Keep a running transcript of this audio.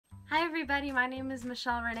Hi everybody, my name is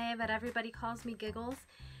Michelle Renee, but everybody calls me Giggles.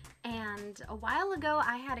 And a while ago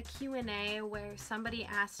I had a Q&A where somebody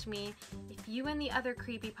asked me if you and the other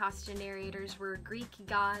creepypasta narrators were Greek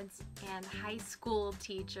gods and high school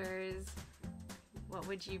teachers, what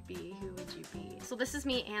would you be? Who would you be? So this is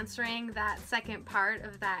me answering that second part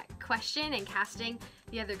of that question and casting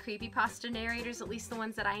the other creepypasta narrators, at least the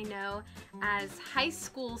ones that I know, as high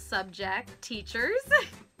school subject teachers.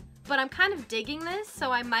 But I'm kind of digging this,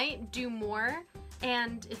 so I might do more.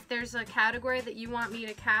 And if there's a category that you want me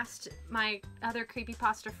to cast my other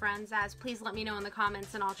creepypasta friends as, please let me know in the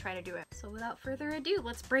comments and I'll try to do it. So without further ado,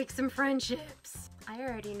 let's break some friendships. I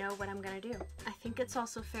already know what I'm gonna do. I think it's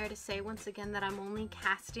also fair to say once again that I'm only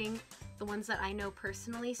casting the ones that I know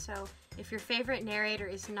personally, so if your favorite narrator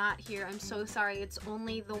is not here, I'm so sorry. It's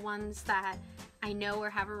only the ones that I know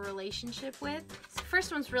or have a relationship with. So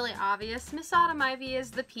first one's really obvious. Miss Autumn Ivy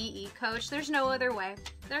is the PE coach. There's no other way.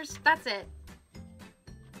 That's it.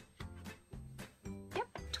 Yep,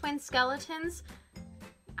 twin skeletons.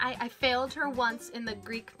 I failed her once in the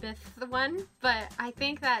Greek myth one, but I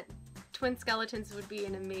think that twin skeletons would be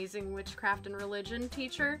an amazing witchcraft and religion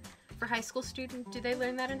teacher for high school students. Do they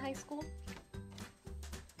learn that in high school?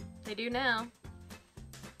 They do now.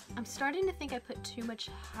 I'm starting to think I put too much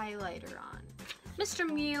highlighter on. Mr.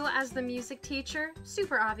 Mew as the music teacher.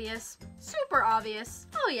 Super obvious. Super obvious.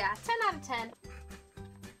 Oh yeah, 10 out of 10.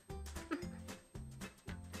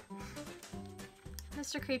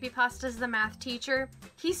 Mr. Creepypasta is the math teacher.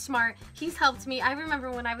 He's smart. He's helped me. I remember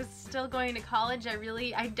when I was still going to college,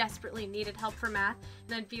 I desperately needed help for math.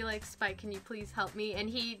 And I'd be like, Spike, can you please help me? And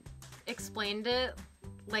he explained it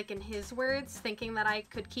like in his words, thinking that I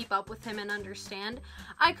could keep up with him and understand.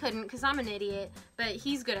 I couldn't because I'm an idiot, but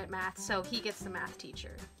he's good at math, so he gets the math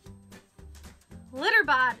teacher.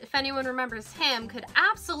 LittleBot, if anyone remembers him, could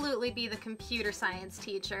absolutely be the computer science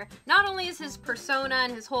teacher. Not only is his persona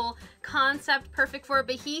and his whole concept perfect for it,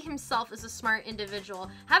 but he himself is a smart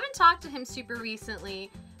individual. Haven't talked to him super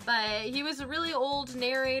recently, but he was a really old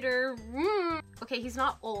narrator. Okay, he's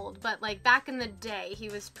not old, but like back in the day, he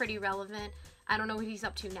was pretty relevant. I don't know what he's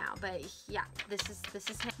up to now, but yeah, this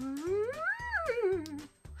is him.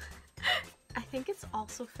 I think it's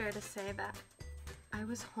also fair to say that I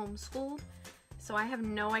was homeschooled, so I have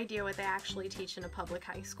no idea what they actually teach in a public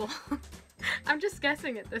high school. I'm just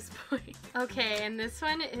guessing at this point. Okay, and this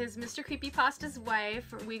one is Mr. Creepypasta's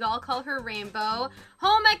wife. We all call her Rainbow.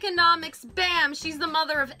 Home economics, bam! She's the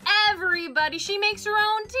mother of everybody. She makes her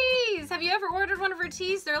own teas. Have you ever ordered one of her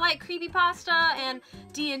teas? They're like creepypasta and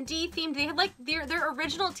D&D themed. They have like their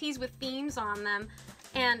original teas with themes on them.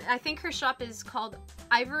 And I think her shop is called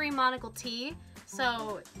Ivory Monocle Tea.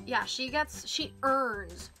 So yeah, she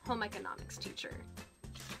earns home economics teacher.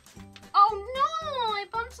 Oh no, I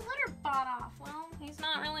bumped LittleBot off. Well, he's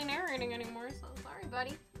not really narrating anymore, so sorry,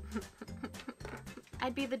 buddy.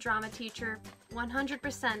 I'd be the drama teacher.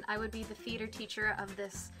 100% I would be the theater teacher of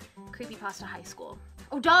this creepypasta high school.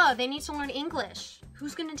 Oh duh, they need to learn English.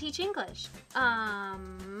 Who's gonna teach English?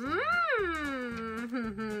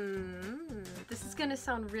 This is gonna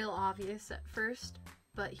sound real obvious at first,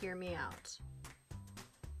 but hear me out.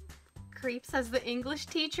 Creeps as the English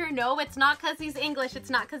teacher? No, it's not because he's English.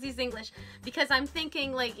 It's not because he's English. Because I'm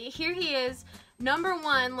thinking, like, here he is, number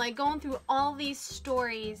one, like, going through all these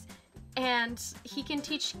stories, and he can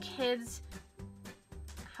teach kids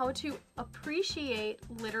how to appreciate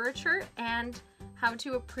literature and how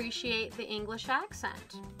to appreciate the English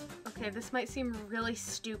accent. Okay, this might seem really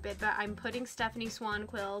stupid, but I'm putting Stephanie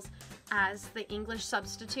Swanquills as the English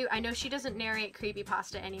substitute. I know she doesn't narrate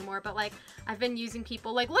creepypasta anymore, but like I've been using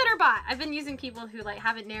people like LittleBot. I've been using people who like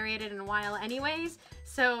haven't narrated in a while anyways.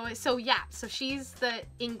 So yeah, so she's the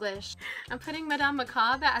English. I'm putting Madame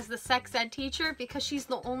Macabre as the sex ed teacher because she's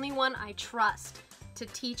the only one I trust to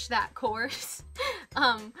teach that course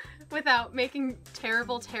without making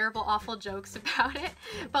terrible, awful jokes about it.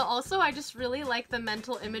 But also I just really like the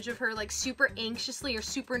mental image of her like super anxiously or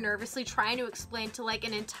super nervously trying to explain to like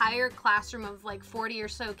an entire classroom of like 40 or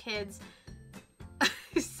so kids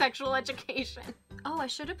sexual education. Oh, I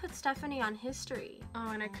should have put Stephanie on history.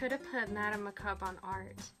 Oh, and I could have put Madame Macabre on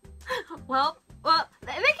art. Well,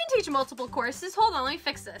 they can teach multiple courses. Hold on, let me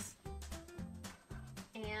fix this.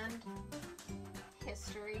 And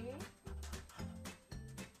history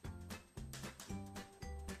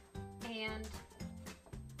and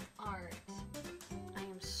art. I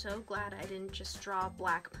am so glad I didn't just draw a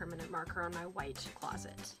black permanent marker on my white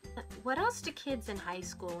closet. What else do kids in high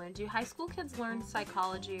school learn? Do high school kids learn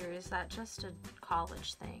psychology, or is that just a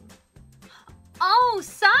college thing? Oh,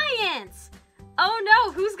 science! Oh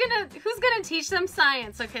no, who's gonna teach them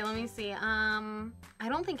science? Okay, let me see. I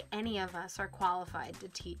don't think any of us are qualified to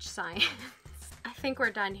teach science. I think we're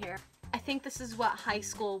done here. I think this is what high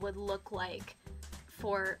school would look like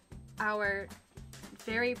for our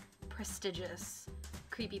very prestigious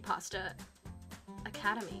Creepypasta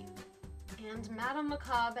Academy. And Madame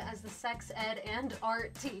Macabre as the sex ed and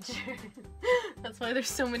art teacher. That's why there's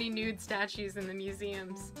so many nude statues in the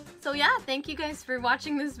museums. So yeah, thank you guys for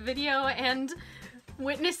watching this video and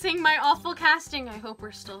witnessing my awful casting. I hope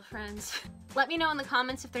we're still friends. Let me know in the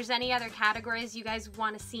comments if there's any other categories you guys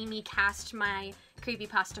want to see me cast my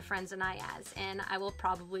Creepypasta friends and I as, and I will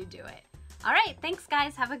probably do it. Alright, thanks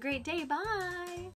guys, have a great day, bye!